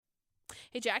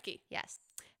Hey, Jackie, Yes.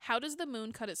 how does the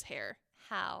moon cut his hair?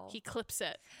 How? He clips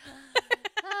it.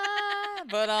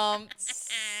 But So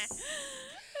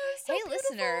hey, beautiful.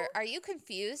 listener, are you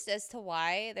confused as to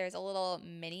why there's a little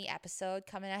mini episode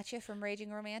coming at you from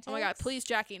Raging Romantics? Oh my God, please,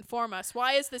 Jackie, inform us.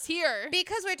 Why is this here?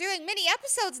 Because we're doing mini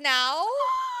episodes now.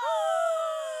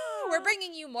 We're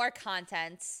bringing you more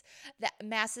content. The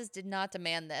masses did not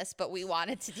demand this, but we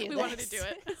wanted to do We this. wanted to do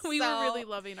it. We were So, really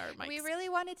loving our mics. We really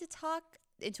wanted to talk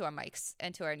into our mics,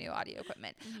 into our new audio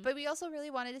equipment. Mhm. But we also really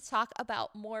wanted to talk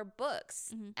about more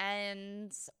books. Mhm.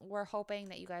 And we're hoping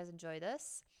that you guys enjoy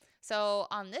this. So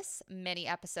on this mini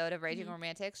episode of Raging Mhm.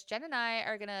 Romantics, Jen and I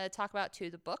are going to talk about 2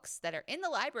 of the books that are in the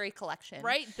library collection.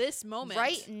 Right this moment.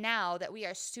 Right now that we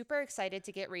are super excited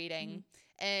to get reading. Mhm.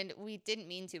 And we didn't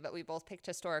mean to, but we both picked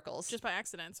historicals. Just by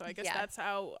accident. So I guess Yeah. that's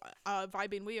how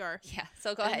vibing we are. yeah.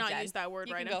 So go I did ahead, not Jen. use that word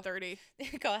You right. can I'm go. 30.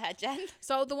 Go ahead, Jen.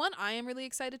 So the one I am really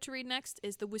excited to read next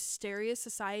is The Wisteria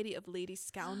Society of Lady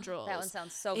Scoundrels. That one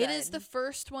sounds so good. It is the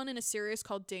first one in a series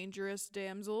called Dangerous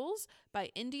Damsels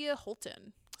by India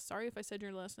Holton. Sorry if I said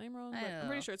your last name wrong, but I'm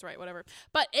pretty sure it's right, whatever.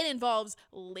 But it involves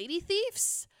lady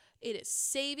thieves. It is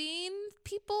saving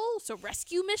people, so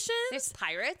rescue missions. There's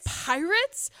pirates.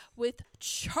 Pirates with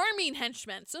charming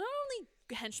henchmen. So not only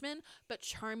henchmen, but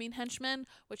charming henchmen,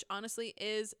 which honestly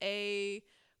is a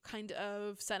kind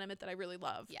of sentiment that I really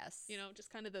love. Yes. You know, just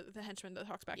kind of the henchman that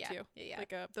talks back Yeah, to you. yeah.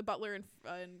 Like the butler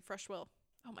in Fresh Will.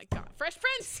 Oh my God. Fresh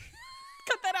Prince!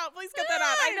 Cut that out. Please cut that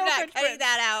out. I know I'm not Fresh cutting Prince.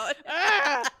 that out.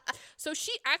 Ah! So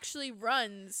she actually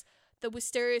runs the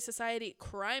Wisteria Society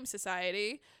Crime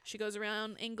Society. She goes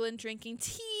around England drinking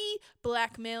tea,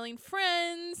 blackmailing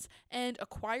friends, and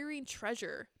acquiring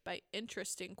treasure by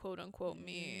interesting quote-unquote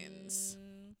means.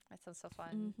 That sounds so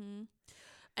fun. Mm-hmm.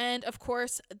 And, of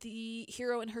course, the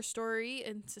hero in her story,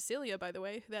 and Cecilia, by the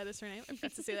way, that is her name. I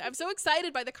forgot Cecilia. I'm so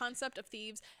excited by the concept of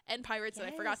thieves and pirates that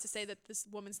I forgot to say that this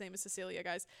woman's name is Cecilia,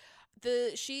 guys.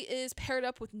 She is paired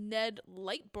up with Ned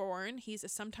Lightbourne. He's a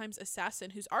sometimes assassin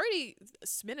who's already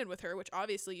smitten with her, which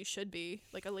obviously you should be.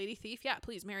 Like a lady thief. Yeah,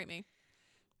 please marry me.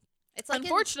 It's like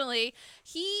Unfortunately,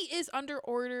 he is under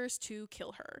orders to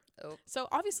kill her. Oh. So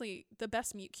obviously the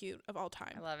best mute cute of all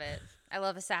time. I love it. I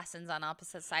love assassins on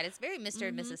opposite side. It's very Mr.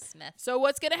 and Mrs. Smith. So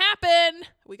what's going to happen?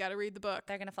 We got to read the book.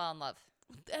 They're going to fall in love.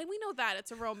 And we know that.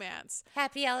 It's a romance.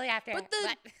 Happy ever after. But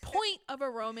the point of a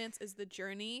romance is the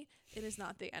journey. It is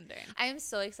not the ending. I am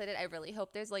so excited. I really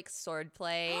hope there's like sword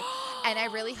play. And I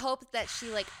really hope that she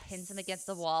like pins him against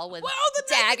the wall with the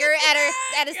dagger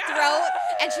at his Yes! throat.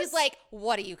 And she's like,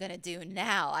 what are you going to do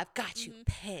now? I've got you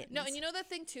pinned. No, and you know that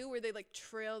thing too where they like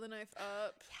trail the knife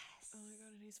up? Yes. Oh my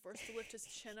God, and he's forced to lift his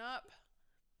chin up.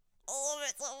 I love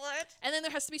it so much. And then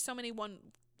there has to be so many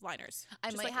one-liners. I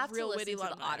Just, might like, have real to witty listen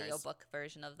to the one-liners. audiobook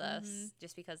version of this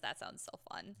just because that sounds so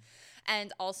fun.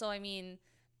 And also, I mean,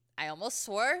 I almost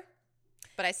swore,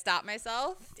 but I stopped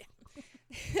myself.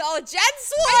 Oh, Jen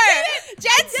swore!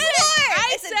 Jen swore!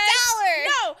 It's $1!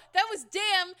 No, that was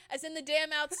dam, as in the dam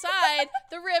outside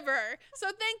the river. So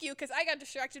thank you, because I got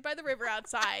distracted by the river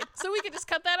outside. So we could just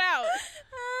cut that out.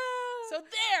 So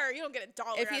there, you don't get $1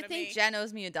 If you out of think me. Jen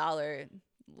owes me $1,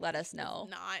 let us know.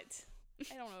 Not.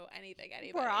 I don't know anything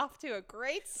anybody. We're off to a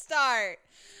great start.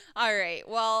 All right.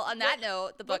 Well, on that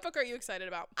note, the What book. book are you excited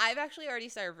about? I've actually already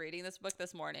started reading this book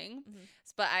this morning,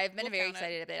 but I've been We'll very count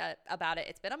it. excited about it.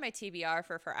 It's been on my TBR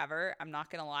for forever. I'm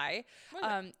not gonna lie.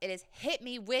 What is It is Hit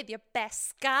Me With Your Best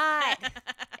Sky.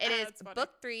 It is That's funny. book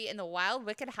 3 in the Wild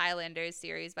Wicked Highlanders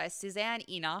series by Suzanne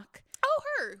Enoch. Oh,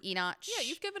 her. Enoch. Yeah,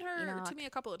 you've given her to Enoch. me a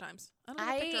couple of times. I don't know if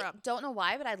I picked her I up. don't know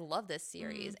why, but I love this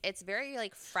series. It's very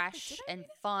like fresh did I and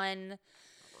fun.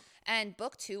 And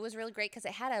book 2 was really great because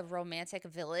it had a romantic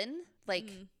villain,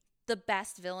 like the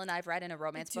best villain I've read in a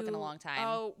romance book in a long time.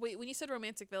 Oh, wait. When you said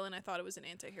romantic villain, I thought it was an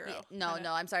anti-hero. Yeah, no, kinda.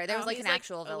 no, I'm sorry. There was like he's an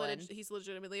actual villain. He's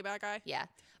legitimately a bad guy. Yeah.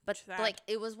 But Sad. like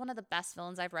it was one of the best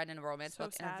villains I've read in a romance So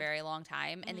book in a sad. very long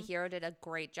time. And the hero did a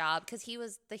great job because he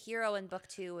was the hero in book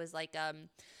 2 was like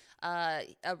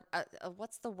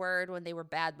what's the word when they were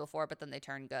bad before but then they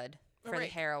turned good for the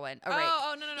rape. heroine? A Oh, rape.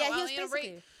 oh, no. Yeah, well, he was you know,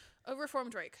 basically a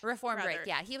reformed rake. reformed rather. rake.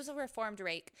 Yeah, he was a reformed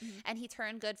rake, and he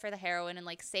turned good for the heroine and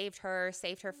like saved her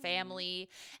family.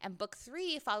 And book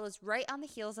 3 follows right on the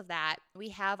heels of that. We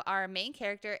have our main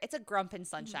character. It's a Grump and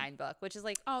Sunshine book, which is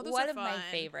like Oh, those one are of my fun.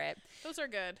 favorite. Those are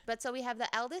good. But so we have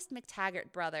the eldest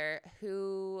McTaggart brother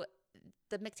who.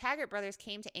 The McTaggart brothers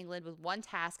came to England with one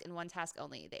task and one task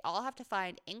only. They all have to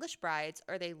find English brides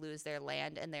or they lose their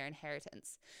land and their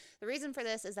inheritance. The reason for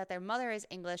this is that their mother is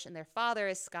English and their father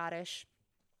is Scottish.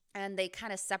 And they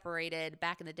kind of separated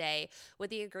back in the day with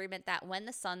the agreement that when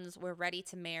the sons were ready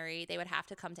to marry, they would have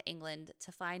to come to England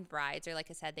to find brides, or like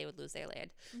I said, they would lose their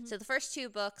land. So the first 2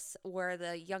 books were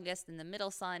the youngest and the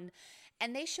middle son,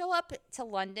 and they show up to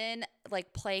London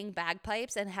like playing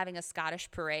bagpipes and having a Scottish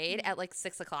parade at like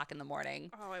 6 o'clock in the morning.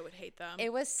 Oh, I would hate them.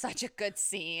 It was such a good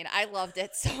scene. I loved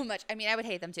it so much. I mean, I would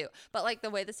hate them too, but like the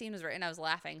way the scene was written, I was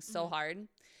laughing so hard.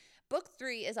 Book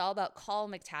 3 is all about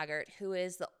Colin McTaggart, who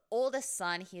is the oldest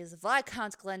son. He is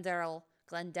Viscount Glendarrell,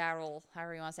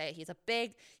 however you want to say it.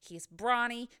 He's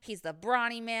brawny, he's the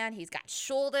brawny man. He's got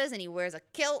shoulders and he wears a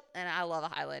kilt, and I love a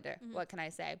Highlander. What can I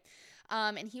say?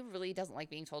 And he really doesn't like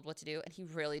being told what to do, and he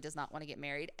really does not want to get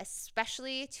married,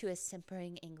 especially to a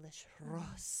simpering English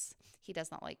Ross. He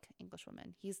does not like English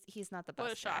women. He's not the best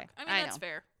What a shock. guy. I mean, that's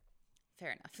fair.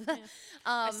 Fair enough. Yeah.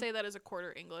 I say that as a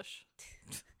quarter English.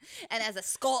 And as a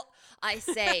Scot, I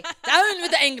say, down with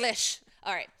the English.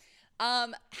 All right.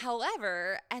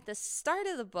 However, at the start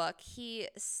of the book, he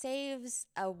saves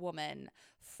a woman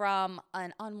from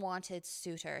an unwanted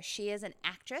suitor. She is an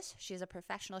actress. She's a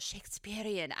professional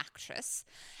Shakespearean actress.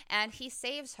 And he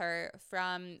saves her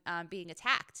from being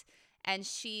attacked. And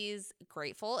she's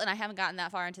grateful. And I haven't gotten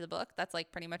that far into the book. That's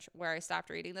like pretty much where I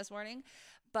stopped reading this morning.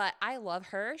 But I love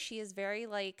her. She is very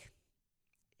like,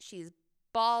 she's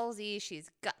ballsy,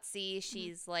 she's gutsy,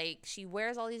 she's like, she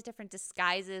wears all these different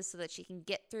disguises so that she can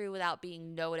get through without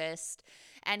being noticed.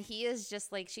 And he is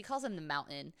just like, she calls him the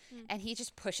Mountain, and he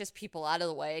just pushes people out of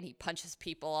the way and he punches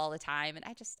people all the time. And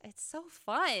it's so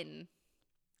fun.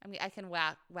 I mean, I can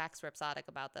wax rhapsodic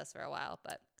about this for a while,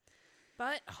 but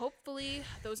hopefully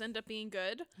those end up being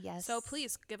good. Yes. So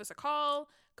please give us a call,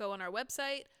 go on our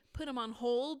website, put them on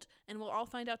hold, and we'll all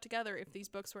find out together if these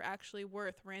books were actually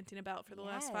worth ranting about for the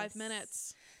last 5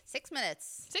 minutes. 6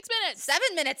 minutes. 6 minutes. 7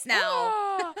 minutes now.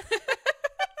 Oh.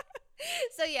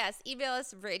 So yes, email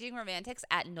us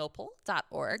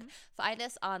ragingromantics@nopal.org. Find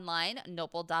us online,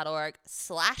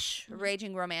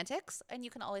 nopal.org/ragingromantics. And you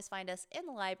can always find us in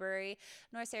the library,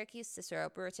 North Syracuse, Cicero,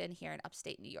 Brewerton, here in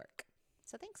upstate New York.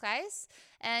 So thanks, guys.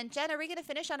 And Jen, are we going to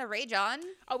finish on a Rage On?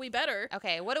 Oh, we better.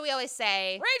 Okay, what do we always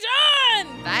say? Rage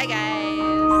on! Bye,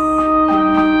 guys.